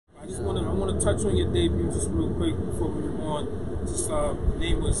I want to touch on your debut just real quick before we move on. Just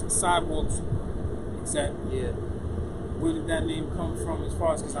name was Sidewalk Exec. Yeah. Where did that name come from? As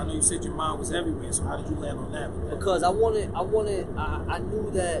far as, because I know you said your mind was everywhere. So how did you land on that? Because I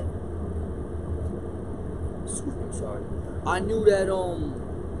knew that. Excuse me, I'm sorry. I knew that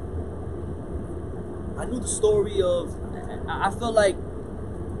I knew the story of. I felt like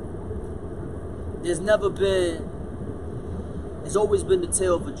there's always been the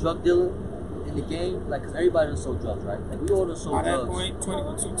tale of a drug dealer in the game, like, cause everybody done sold drugs, right? Like, we all done sold drugs. By that point,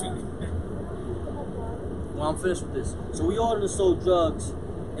 20 When I'm finished with this, so we all done sold drugs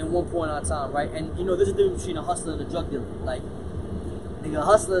in one point in our time, right? And you know, there's a difference between a hustler and a drug dealer. Like, nigga, a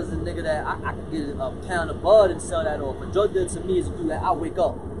hustler is a nigga that I can get a pound of bud and sell that off. A drug dealer to me is a dude that I wake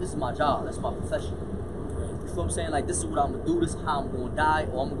up. This is my job. That's my profession. You feel what I'm saying? Like, this is what I'm gonna do. This is how I'm gonna die,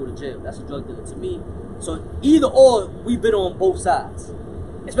 or I'm gonna go to jail. That's a drug dealer to me. So either or, we've been on both sides,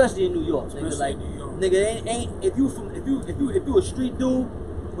 especially in New York. Nigga, like, nigga, ain't if you a street dude,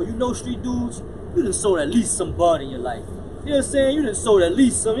 or you know street dudes, you done sold at least some bud in your life. You know what I'm saying? You done sold at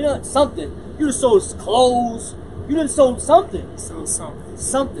least some, something. You done sold clothes. You done sold something. Sold something.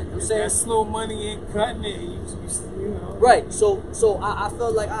 Something. You know what I'm saying? That slow money ain't cutting it. You know. Right. So I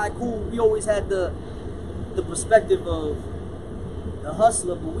felt like, all right, cool. We always had the perspective of the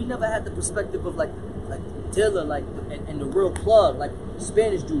hustler, but we never had the perspective of like dealer, like, and the real plug, like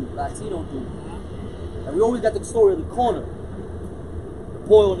Spanish dude, Latino dude. And we always got the story of the corner, the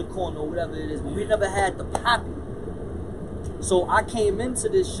boy on the corner, or whatever it is, but we never had the poppy. So I came into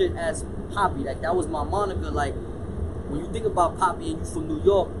this shit as poppy. Like, that was my moniker. Like, when you think about poppy and you from New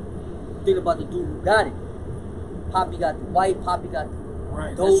York, you think about the dude who got it. Poppy got the white, Poppy got the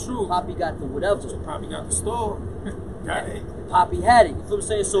right, dope, that's true. Poppy got the whatever. Poppy got the store. Got it. Poppy had it. You feel what I'm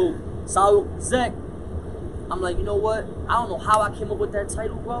saying? So Sidewalk Exec, I'm like, you know what? I don't know how I came up with that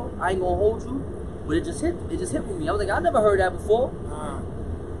title, bro. I ain't gonna hold you, but it just hit with me. I was like, I never heard that before.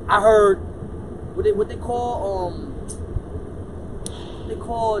 I heard what they call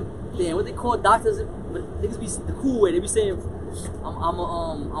doctors. But niggas be the cool way. They be saying,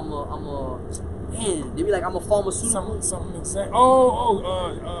 man, they be like, I'm a pharmaceutical. Something exec.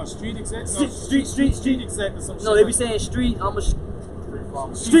 Street exec. No, street exec or something. No, they be saying street. I'm a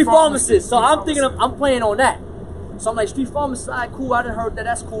street pharmacist. So I'm thinking I'm playing on that. So I'm like, street pharmacist, all right, cool. I done heard that.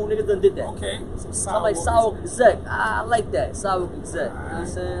 That's cool. Niggas done did that. Okay. So I'm like, Sidewalk Exec. I like that. Sidewalk Exec. You know what I'm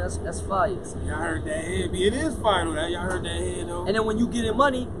saying? That's fire. So y'all heard that head. It is fire though. Y'all heard that head though. And then when you get in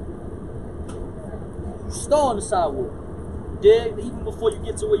money, you star on the sidewalk. Dig? Even before you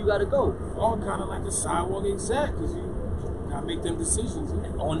get to where you gotta go. All kind of like the Sidewalk Exec, because you gotta make them decisions. You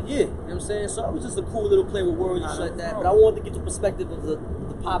know what I'm saying? So it was just a cool little play with words and shit like that. But I wanted to get the perspective of the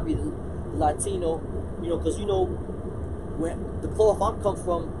poppy, the Latino, you know, because, you know, where the cloth I come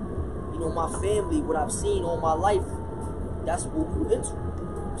from, you know, my family, what I've seen all my life, that's what we were into. You know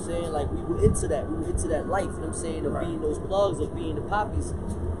what I'm saying? Like, we were into that. We were into that life, you know what I'm saying? Of being those plugs, of being the poppies. You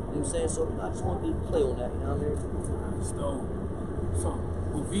know what I'm saying? So I just wanted to play on that, you know what I mean? So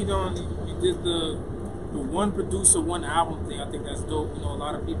with V-Don, you did the one producer, one album thing. I think that's dope. You know, a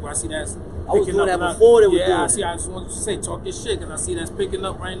lot of people, I see that's I was doing that before they were doing it. Yeah, I see. I just wanted to say, talk your shit, because I see that's picking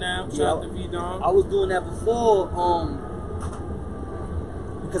up right now. Shout out to V-Don. I was doing that before,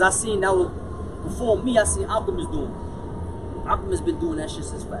 because I seen that was before me. I seen Alchemist doing it. Alchemist been doing that shit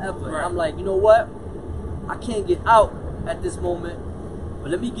since forever. Right. And I'm like, you know what? I can't get out at this moment,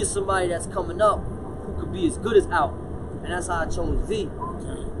 but let me get somebody that's coming up who could be as good as out. And that's how I chose V. Okay. You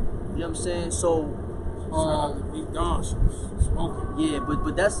know what I'm saying? So, V-Don, smoking. Yeah,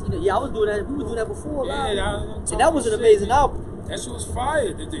 but that's, you know, yeah, I was doing that. We were doing that before. Yeah, and that was an amazing album. That shit was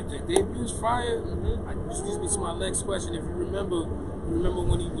fire. The debut was fire. Which leads me to my next question. If you remember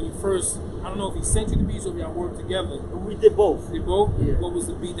when he first, I don't know if he sent you the beats or if y'all worked together. We did both. Did both? Yeah. What was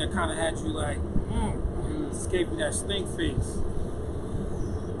the beat that kind of had you like, gave you that stink face?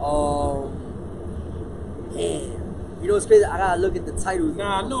 Man. You know what's crazy? I gotta look at the titles.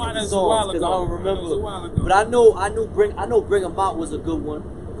 Nah, I know that's a while ago. I don't remember. That was a while ago. But I know Bring 'Em Out was a good one. You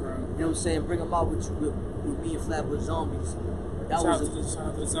know what I'm saying? Bring 'Em Out with me and Flatbush Zombies. Shout out to the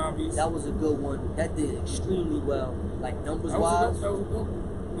Zombies. That was a good one. That did extremely well. Like, numbers wise. That was dope.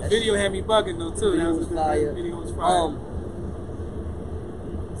 The video had me bugging though too. That was fire. The video was fire.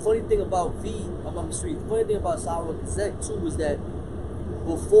 Funny thing about funny thing about Sidewalk Exec too was that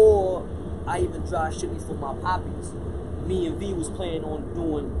before I even dropped Shimmy for my poppies, me and V was planning on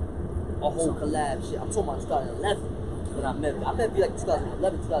doing a whole collab shit. I'm talking about 2011 when I met V. I met V like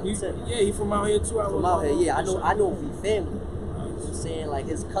 2011, 2010. Yeah, he from out here too. From out here, yeah. I know V family. You know what I'm saying? Like,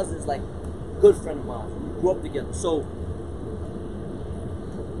 his cousin's like a good friend of mine. We grew up together. So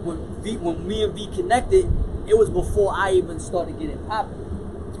when me and V connected, it was before I even started getting popping.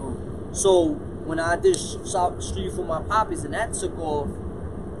 So when I did Street for My Poppies and that took off,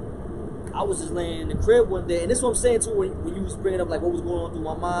 I was just laying in the crib one day, and this is what I'm saying too. When you was bringing up like what was going on through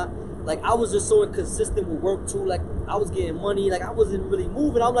my mind, like I was just so inconsistent with work too. Like I was getting money, like I wasn't really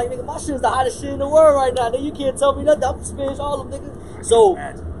moving. I'm like, nigga, my shit is the hottest shit in the world right now. Nigga, you can't tell me nothing. I'm from Spanish Harlem, nigga. So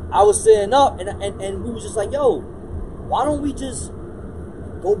I was sitting up, and we was just like, yo, why don't we just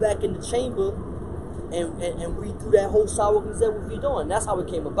go back in the chamber and redo that whole Sidewalk Exec what we doing? That's how it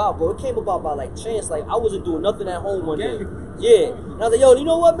came about, bro. It came about by like chance. Like I wasn't doing nothing at home one day. Yeah, and I was like, yo, you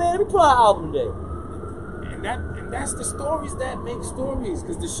know what, man? Let me put out an album today. And that's the stories that make stories,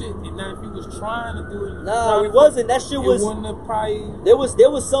 because the shit. And now if you was trying to do it, nah, it wasn't. That shit was. Probably,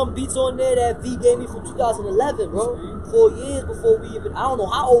 there was some beats on there that V gave me from 2011, bro. 4 years before we even. I don't know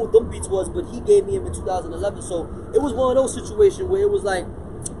how old them beats was, but he gave me them in 2011. So it was one of those situations where it was like,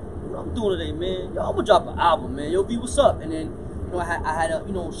 what I'm doing today, man? Yo, I'm gonna drop an album, man. Yo, V, what's up? And then I had a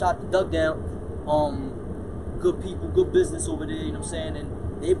shot the Duck Down. Good people, good business over there. You know what I'm saying? And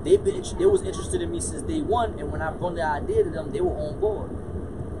they was interested in me since day one. And when I brought the idea to them, they were on board.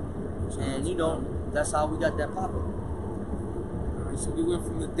 And that's how we got that popping. All right, so we went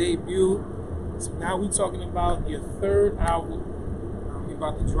from the debut. So now we talking about your third album. We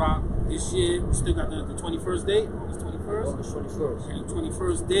about to drop this year. We still got the 21st date, August 21st. August 21st. And the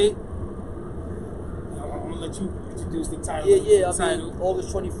 21st date. I'm gonna let you introduce the title. Yeah. I mean, August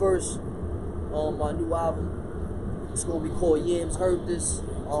 21st. My new album. It's gonna be called Yams. Heard this.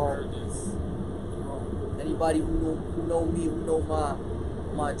 Anybody who know me, who know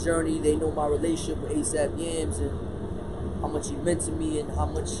my journey, they know my relationship with Asap Yams and how much he meant to me and how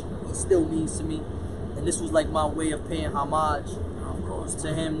much he still means to me. And this was like my way of paying homage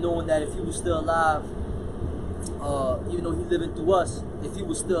to him, knowing that if he was still alive, even though he living through us, if he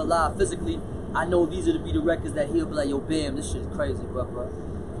was still alive physically, I know these are to be the records that he'll be like, yo, Bam, this shit's crazy, bro.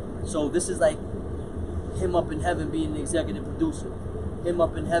 So this is like him up in heaven being the executive producer, him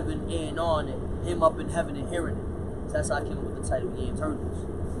up in heaven and on it, him up in heaven and hearing it. So that's how I came up with the title Yams. Heard this.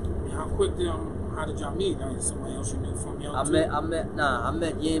 How quick how did y'all meet? Somebody else you knew from young I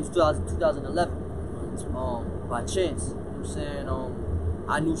met Yams 2011 by chance. You know what I'm saying?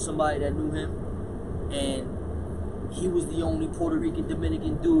 I knew somebody that knew him, and he was the only Puerto Rican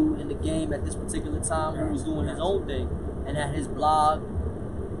Dominican dude in the game at this particular time who was doing his own thing and had his blog.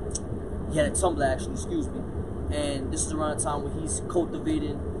 He had a Tumblr, actually, excuse me. And this is around the time when he's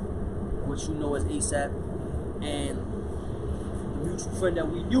cultivating what you know as ASAP. And the mutual friend that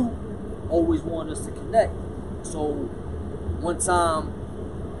we knew always wanted us to connect. So one time,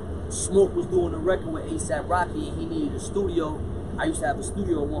 Smoke was doing a record with ASAP Rocky and he needed a studio. I used to have a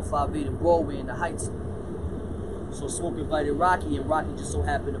studio at 158 in Broadway in the Heights. So Smoke invited Rocky, and Rocky just so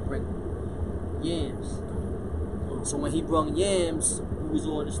happened to bring Yams. So when he brought Yams, we was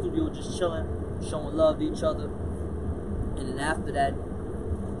all in the studio just chilling, showing love to each other. And then after that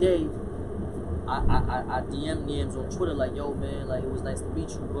day, I DM'd Yams on Twitter like, yo man, like it was nice to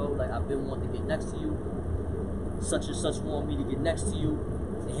meet you, bro. Like I've been wanting to get next to you. Such and such wanted me to get next to you.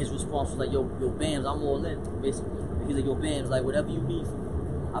 And his response was like, yo Bams, I'm all in, basically. He's like, yo Bams, like whatever you need from me.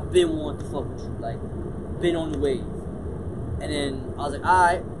 I've been wanting to fuck with you, like been on the wave. And then I was like,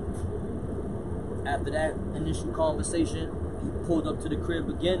 alright. After that initial conversation, he pulled up to the crib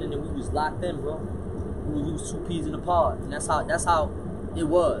again, and then we was locked in, bro. We was two peas in a pod, and that's how it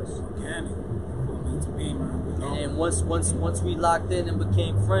was. Organic. And then once we locked in and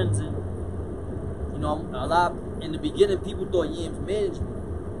became friends, and a lot in the beginning people thought Yams managed me,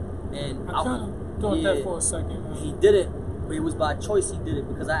 and I kind of thought that for a second. Man. He did it, but it was by choice. He did it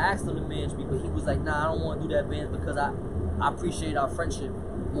because I asked him to manage me, but he was like, nah, I don't want to do that, man, because I appreciate our friendship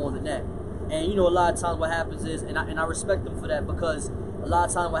more than that. And a lot of times what happens is, and I respect him for that, because a lot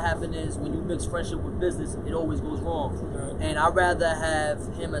of times what happens is when you mix friendship with business, it always goes wrong. Right. And I'd rather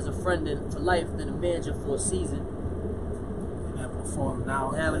have him as a friend for life than a manager for a season. And having a falling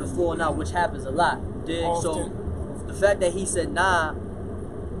out. Having a falling out, which happens a lot. Dig? So the fact that he said, nah,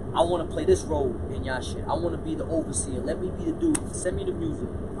 I want to play this role in y'all shit. I want to be the overseer. Let me be the dude. Send me the music.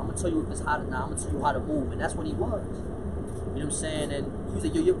 I'm going to tell you if it's hot or not. I'm going to tell you how to move. And that's what he was. You know what I'm saying? And he was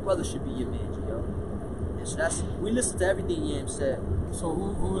like, yo, your brother should be your manager, yo. And so we listened to everything Yams said. So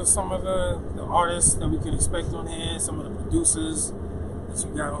who are some of the artists that we could expect on here? Some of the producers that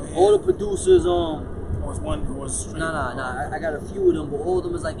you got on here? All the producers, Or was one who was straight? Nah. I got a few of them, but all of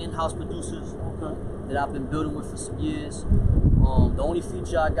them is like in-house producers. Okay. That I've been building with for some years. The only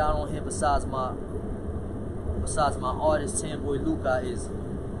feature I got on here besides my artist Tamboy Luca is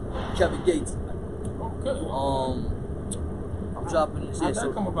Kevin Gates. Okay. I'm dropping this shit. How'd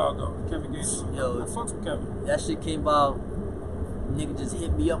that come about though? Kevin Gates. Yo, I fucks with Kevin. That shit came about. Nigga just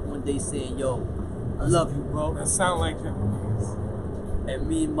hit me up one day saying, "Yo, I love you, bro." That sound like Kevin Gates. And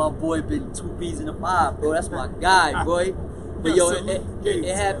me and my boy been 2 peas in the pod, bro. That's my guy, boy. But yo,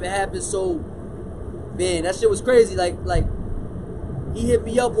 it happened so, man, that shit was crazy. Like he hit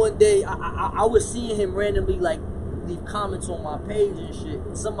me up one day. I was seeing him randomly like leave comments on my page and shit.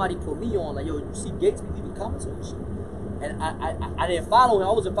 And somebody put me on like, yo, you see Gates be leaving comments on this shit? And I didn't follow him.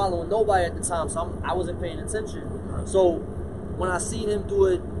 I wasn't following nobody at the time, so I wasn't paying attention. So when I seen him do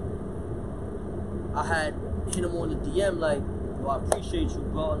it, I had hit him on the DM like, yo, I appreciate you,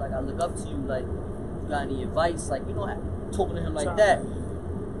 bro. Like, I look up to you. Like, you got any advice? Like, you know, talking to him like that.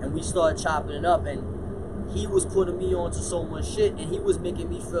 And we started chopping it up, and he was putting me on to so much shit, and he was making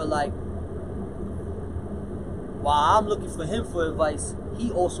me feel like, while I'm looking for him for advice, he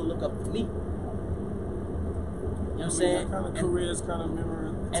also look up to me. You know what I'm saying? That kind of careers kind of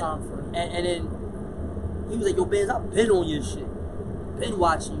mirror the time frame. And then he was like, yo, Benz, I've been on your shit. Been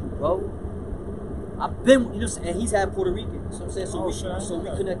watching you, bro. I've been, you know, and he's half Puerto Rican. You know what I'm saying? So we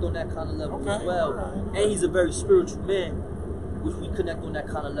connect on that kind of level as well. Right. And he's a very spiritual man, which we connect on that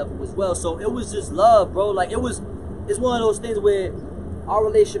kind of level as well. So it was just love, bro. Like, it's one of those things where our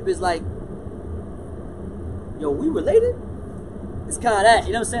relationship is like, yo, we related? It's kind of that,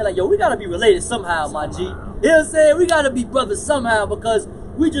 you know what I'm saying? Like, yo, we gotta be related somehow, my G. You know what I'm saying? We gotta be brothers somehow because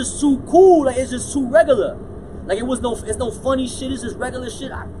we just too cool. Like, it's just too regular. Like, it's no funny shit. It's just regular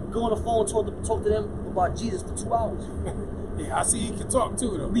shit. I go on the phone and talk to them about Jesus for 2 hours. Yeah, I see you can talk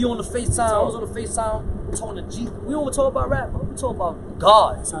too, though. We on the FaceTime. I was on the FaceTime talking to Jesus. We don't talk about rap, bro. We talk about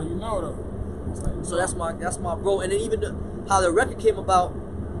God. That's how you know, though. So that's my bro. And then even how the record came about,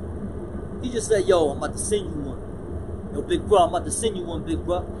 he just said, yo, I'm about to send you one. Yo, big bro, I'm about to send you one, big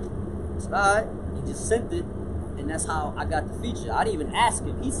bro. I said, all right. He just sent it, and that's how I got the feature. I didn't even ask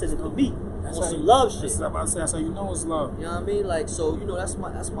him. He sent it to me. That's on some love shit. That's how you know it's love. You know what I mean? Like, so, you know, that's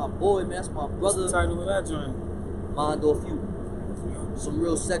my boy, man. That's my brother. What's the title of that joint? Mind Off You. Some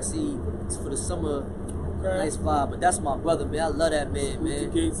real sexy for the summer. Okay. Nice vibe. But that's my brother, man. I love that man,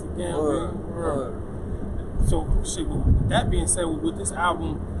 man. Gates again, man. So, shit, with that being said, with this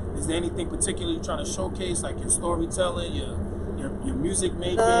album, is there anything particular you're trying to showcase, like your storytelling, your music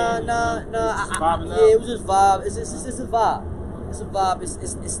making? Nah. Yeah, it was just vibe. It's a vibe. It's a vibe.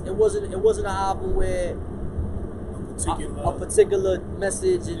 It wasn't an album where a particular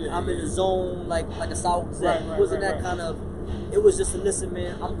message and I'm in the zone like a Sidewalk Exec. It wasn't that kind of. It was just a listen,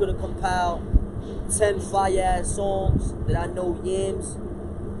 man. I'm gonna compile 10 fire ass songs that I know Yams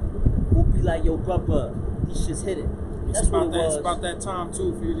will be like, yo, brother, these shits hit it. That's what it was. It's about that time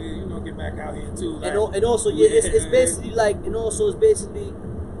too for you to get back out here too. Like, and also it's basically like it's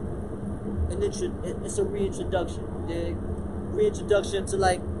a reintroduction. Reintroduction to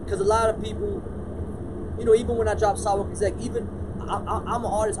like, because a lot of people, you know, even when I drop Sidewalk Exec, even I'm an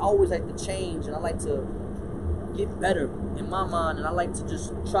artist. I always like to change and I like to get better in my mind, and I like to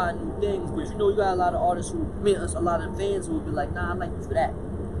just try new things. But you know, you got a lot of artists a lot of fans who will be like, nah, I like you for that.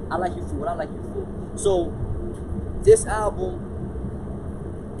 I like you for what I like you for. So this album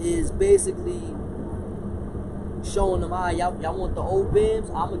is basically showing them, y'all want the old bands?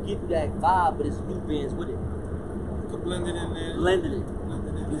 I'm gonna give you that vibe, but it's new bands with it. You could blend it in there. Blended it.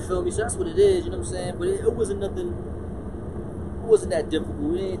 You feel me? So that's what it is, you know what I'm saying? But it wasn't nothing. It wasn't that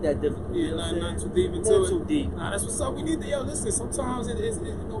difficult. It ain't that difficult. Yeah, you know nothing too deep into it. Not too deep. Nah, that's what's up. We need to, listen, sometimes it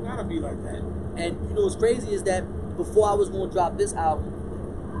don't gotta be like that. And you know what's crazy is that before I was gonna drop this album,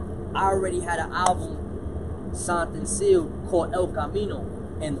 I already had an album signed and sealed called El Camino.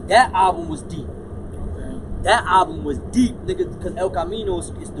 And that album was deep. Okay. That album was deep, nigga, because El Camino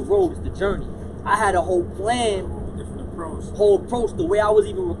is the road, it's the journey. I had a whole plan. Whole approach, the way I was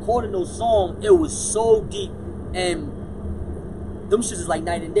even recording those songs, it was so deep, and them shits is like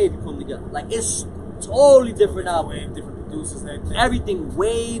night and day if you put them together. Like, it's totally different album. Different producers, everything,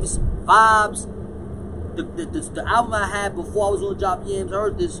 waves, vibes. The album I had before I was on Drop Yams, I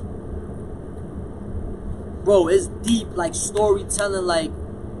heard this, bro, it's deep, like storytelling, like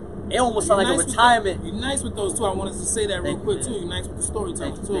it almost sounds like a retirement. You're nice with those too. I wanted to say that real quick too. You're nice with the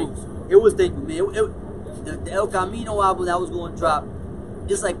storytelling too. It was, thank you, man. The El Camino album that was going to drop,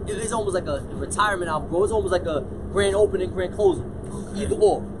 it's almost like a retirement album, bro. It's almost like a grand opening, grand closing. Okay. Either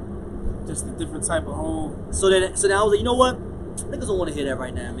or. Just a different type of whole. So then I was like, you know what? Niggas don't want to hear that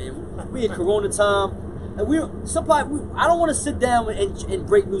right now, man. We in Corona time, and I don't want to sit down and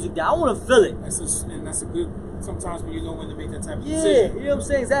break music down. I want to feel it. That's a good. Sometimes when you know when to make that type of decision. Yeah, you know what I'm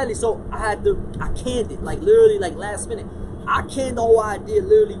saying? Exactly. So I canned it, like literally, like last minute. I canned the whole idea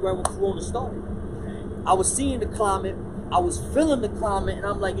literally right when Corona started. I was seeing the climate, I was feeling the climate, and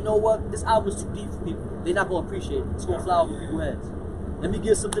I'm like, you know what? This album's too deep for people. They're not gonna appreciate it. It's gonna fly over people's heads. Let me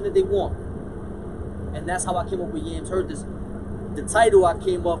give something that they want. And that's how I came up with Yams Heard This. The title I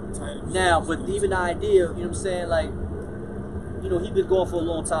came up now, but even the idea, you know what I'm saying? Like, you know, he's been going for a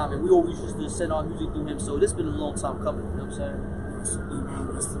long time, and we always used to send our music through him, so this been a long time coming, you know what I'm saying? Absolutely, man.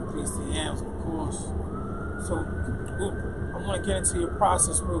 Rest in peace to Yams, of course. So, I want to get into your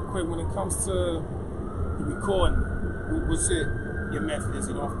process real quick when it comes to the recording. What's it? Your method? Is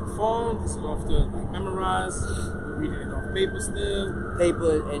it off the phone? Is it off the like memorize? You're reading it off paper still?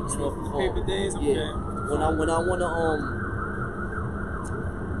 Paper and off off the the paper days. Okay. Yeah. When I wanna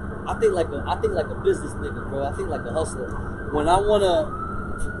I think like a business nigga, bro. I think like a hustler. When I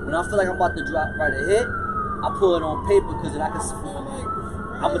feel like I'm about to write a hit, I pull it on paper because then I can.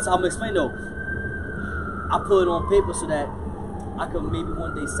 I'm gonna explain though. I put it on paper so that I could maybe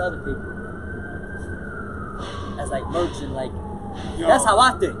one day sell the paper as like merch and like. Yo, that's how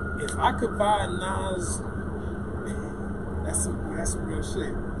I think. If I could buy Nas, that's some real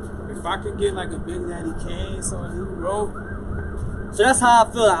shit. If I could get like a Big Daddy Kane, someone who wrote. So that's how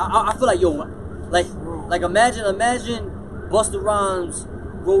I feel. I feel like yo, like imagine Busta Rhymes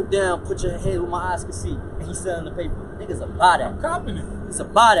wrote down, "Put your head where my eyes can see," and he's selling the paper. Niggas about that. I'm copping it. It's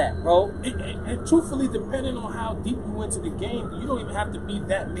about that, bro. And truthfully, depending on how deep you went to the game, you don't even have to be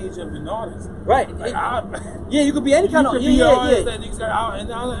that major of an artist. Right. Like, yeah, you could be any kind of yeah.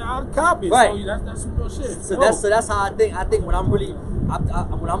 I'll copy it. Right. So that's some real shit. So that's how I think. I think when I'm really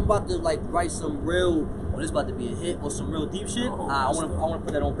when I'm about to like write some real, when it's about to be a hit or some real deep shit, I want to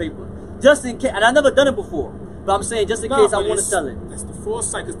put that on paper, just in case. And I've never done it before. But I'm saying just in case I want to sell it. That's the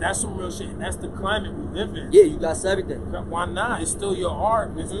foresight, because that's some real shit, and that's the climate we live in. Yeah, you got everything. Why not? It's still your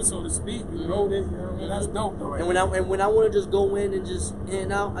art, so to speak. You wrote it. You know what I mean? That's dope, though. Right? And when I want to just go in and just in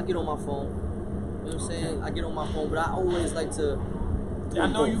and out, I get on my phone. You know what I'm saying? I get on my phone, but I always like to. I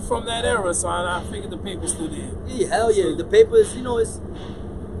know you from that era, so I figured the paper's still there. Yeah, hell yeah. The paper is, you know, it's,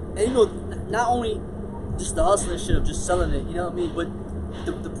 and you know, not only just the hustling shit of just selling it, you know what I mean, but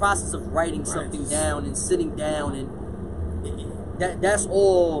the process of writing something down and sitting down, and that's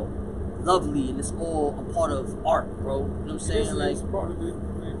all lovely, and it's all a part of art, bro. You know what I'm saying? Like, it's part of it.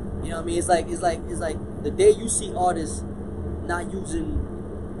 You know what I mean? It's like the day you see artists not using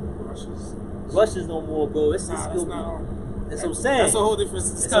brushes no more, bro. It's that's still. That's what I'm saying. That's a whole different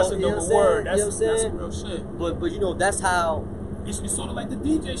discussion of a word. That's some real shit. But you know, that's how. It's sort of like the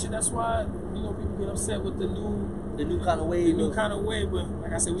DJ shit. That's why, you know, people get upset with the new kind of wave. The new kind of wave. But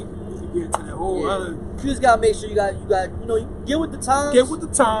like I said, we can get into that whole other. You just gotta make sure you got you know, you get with the times. Get with the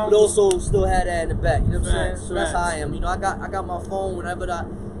times. But also still have that in the back. You know what I'm saying? So that's how I am. You know, I got my phone whenever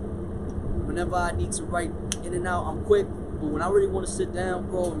I need to write in and out. I'm quick. But when I really want to sit down,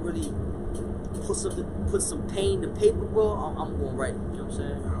 bro, and really put some pain to paper, bro, I'm going to write it. You know what I'm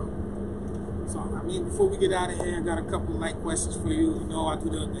saying? So, I mean, before we get out of here, I got a couple light questions for you. You know, I do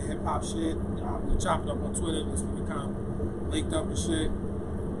the hip-hop shit. We chop it up on Twitter. That's when we kind of linked up and shit.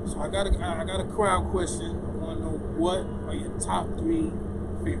 So I got a crowd question. I want to know, what are your top 3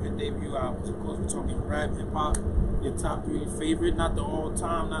 favorite debut albums? Of course, we're talking rap, hip-hop. Your top 3 favorite, not the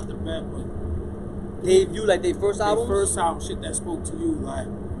all-time, not the best, but... Debut, like their first album? Their first album, shit that spoke to you, like...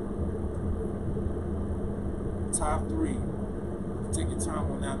 Top 3. Take your time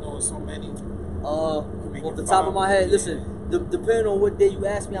on that. I know it's so many. Off the top of my head, listen. Depending on what day you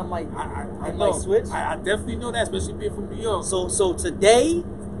ask me, I might switch. I definitely know that, especially being from New York. So today,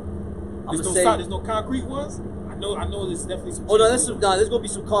 there's no concrete ones. I know there's definitely some. Oh no, there's gonna be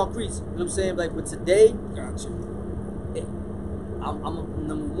some concretes. You know what I'm saying? Like, but today, gotcha. I'm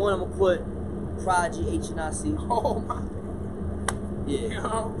number one. I'm gonna put Prodigy HNIC. Oh my. Yeah.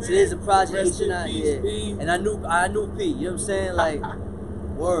 Oh, so there's a Prodigy HNIC. Yeah. P. And I knew P. You know what I'm saying? Like,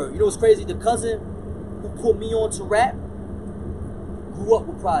 word. You know what's crazy? The cousin who put me on to rap grew up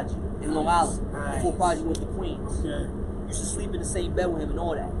with Prodigy in Long Island before Prodigy went to Queens. Okay. Used to sleep in the same bed with him and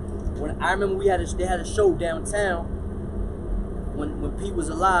all that. When I remember they had a show downtown when P was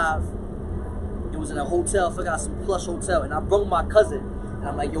alive. It was in a hotel. I forgot, some plush hotel, and I brought my cousin, and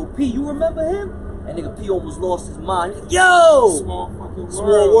I'm like, "Yo, P, you remember him?" And nigga P almost lost his mind. He's like, "Yo, small fucking world."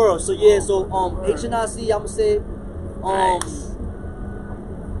 Small world. So yeah, HNIC, I'ma say, nice.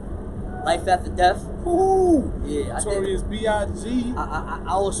 Life After Death. Ooh, yeah, Notorious B.I.G. I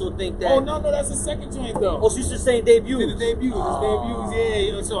also think that. Oh no, that's the second joint though. Oh, so you should say debuts. The debuts,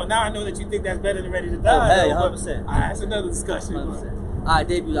 yeah. So now I know that you think that's better than Ready to Die. Oh, hey, 100%. Alright, that's another discussion. 100%. Alright,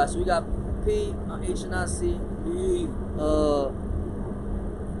 debuts. So we got P, HNIC,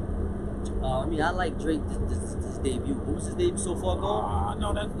 I mean, I like Drake this debut. What was his debut, So Far Gone?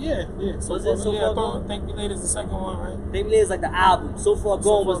 No, that yeah. So is it So Far Gone? Thank Me Later is the second one, right? Thank Me Later is like the album. So Far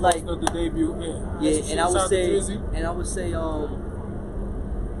Gone was like the debut. Yeah, and I would say, you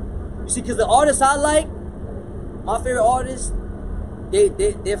see, because the artists I like, my favorite artists,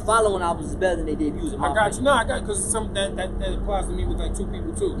 their following albums is better than their debuts. I got you. No, I got because some that applies to me with like two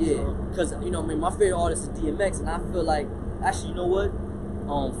people too. Yeah, because you know, I mean, my favorite artist is DMX, and I feel like actually, you know what?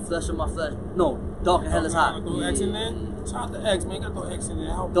 Flesh of My Flesh. No, Dark and Hell is Hot. Throw X in there. Shout out to X, man. Got throw X in there.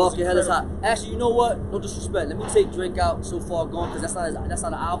 Dark and Hell is Hot. Actually, you know what? No disrespect. Let me take Drake out, So Far Gone, because that's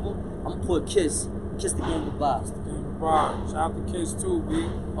not an album. I'm gonna put Kiss the Game Goodbye. Shout out to Kiss too, B.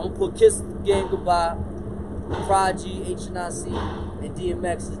 I'm gonna put Kiss the Game Goodbye, Prodigy, H&IC, and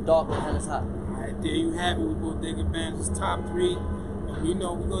DMX is Dark and Hell is Hot. Alright, there you have it with Bodega Bamz' top 3. And we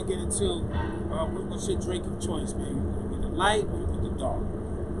know we're gonna get into what's your Drake of choice, man. You gonna get the light or you get the dark?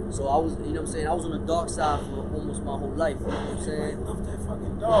 So I was, you know what I'm saying, I was on the dark side for almost my whole life, you know what I'm saying? I love that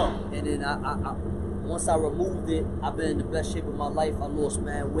fucking dark. And then I once I removed it, I've been in the best shape of my life. I lost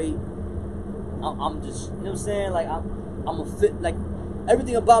mad weight. I'm just, you know what I'm saying? Like I'm a fit, like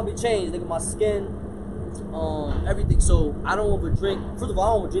everything about me changed. Nigga, my skin, everything. So I don't want to drink. First of all, I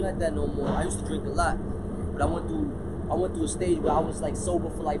don't want to drink like that no more. I used to drink a lot, but I went through a stage where I was like sober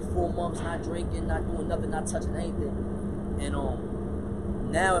for like 4 months, not drinking, not doing nothing, not touching anything. And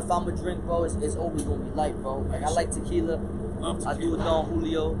now if I'm a drink, bro, it's always gonna be light, bro. Like I like tequila. I do a Don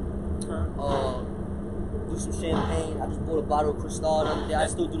Julio. Do some champagne. I just bought a bottle of Cristal the other day. I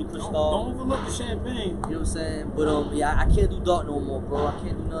still do the Cristal. Don't overlook the champagne. You know what I'm saying? But yeah, I can't do dark no more, bro. I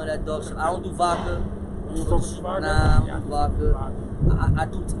can't do none of that dark shit. I don't do vodka. You don't do vodka? Nah, I don't do vodka. I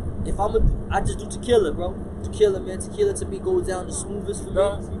do. I just do tequila, bro. Tequila, man. Tequila to me goes down the smoothest for me.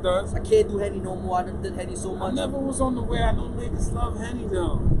 It does. I can't do Henny no more. I done did Henny so much. I never was on the way. I know niggas love Henny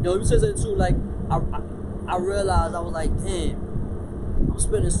though. Yo, you said something too. Like I realized I was like, damn, I'm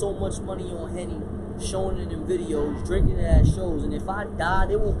spending so much money on Henny, showing it in videos, drinking it at shows, and if I die,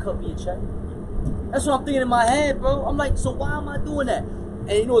 they won't cut me a check. That's what I'm thinking in my head, bro. I'm like, so why am I doing that?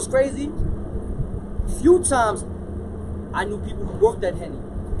 And you know what's crazy? Few times I knew people who worked at Henny,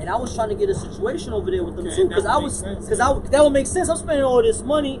 and I was trying to get a situation over there with them too, because that would make sense. I'm spending all this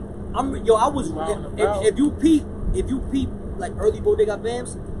money. If you peep like early Bodega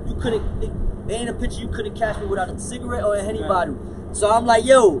Bamz, you couldn't. There ain't a picture you couldn't catch me without a cigarette or a Henny bottle. So I'm like,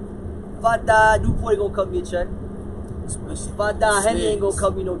 yo, if I die, Newport ain't gonna cut me a check. If I die, Henny ain't gonna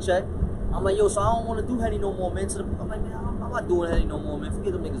cut me no check. I'm like, yo, so I don't want to do Henny no more, man. I'm like, man, I'm not doing Henny no more, man.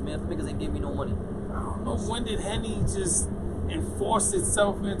 Forget them niggas, man. Them niggas ain't give me no money. I don't know, when did Henny just enforce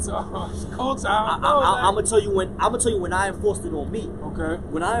itself into our culture? I'm gonna tell you when I enforced it on me. Okay.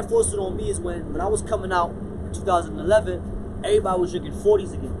 When I enforced it on me is when I was coming out in 2011, everybody was drinking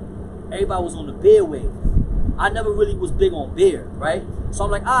 40s again. Everybody was on the beer wave. I never really was big on beer, right? So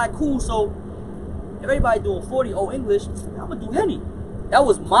I'm like, all right, cool. So if everybody doing 40, English, I'm gonna do Henny. That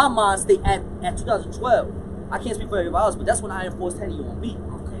was my mind state at 2012. I can't speak for everybody else, but that's when I enforced Henny on me.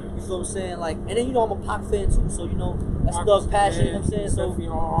 Okay. You feel what I'm saying? Like, and then you know I'm a Pac fan too, so you know that's Thug passion. You know what I'm saying? So definitely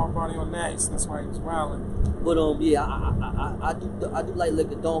hard body on that. That's why he was wilding. But yeah, I do like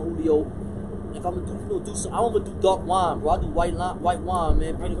liquor, Don Julio. If I'm gonna do some, I don't want to do dark wine, bro. I do white wine,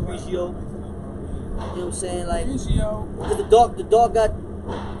 man. Pinot Grigio. You know what I'm saying? Like, because the dog got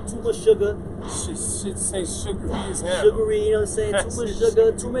too much sugar. Shit say sugary as hell. Sugary, you know what I'm saying? Too much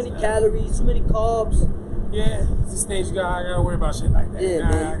sugar, too many calories, too many carbs. Yeah, it's a stage guy. I gotta worry about shit like that. Yeah,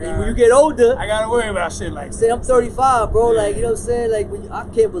 man. And when you get older, I gotta worry about shit like that. Say I'm 35, bro. Yeah. Like, you know what I'm saying? Like, I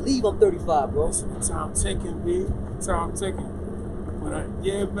can't believe I'm 35, bro. Listen, the time ticking, B. The time ticking. But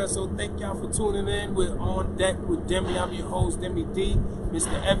yeah, man, so thank y'all for tuning in. We're on Deck with Deme. I'm your host, Deme D.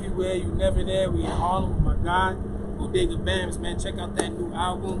 Mr. Everywhere, You Never There. We in Harlem with my guy, Bodega Bamz, man. Check out that new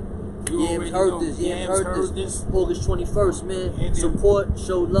album. Yeah, we heard this. Yeah, heard this. August 21st, man. Support,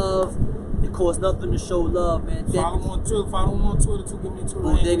 show love. It costs nothing to show love, man. Follow him on Twitter. Follow him on Twitter too. Give me Twitter.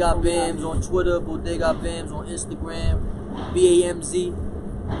 Bodega Bamz on Twitter. Bodega Bamz on Instagram. BAMZ. You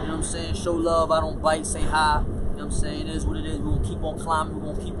know what I'm saying? Show love. I don't bite. Say hi. You know what I'm saying? It is what it is. We're going to keep on climbing.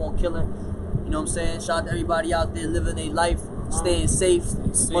 We're going to keep on killing. You know what I'm saying? Shout out to everybody out there living their life, staying safe.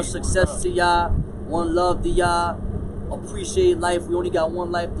 Much success to y'all. One love to y'all. Appreciate life. We only got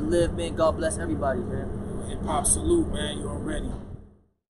one life to live, man. God bless everybody, man. Hip hop salute, man. You already.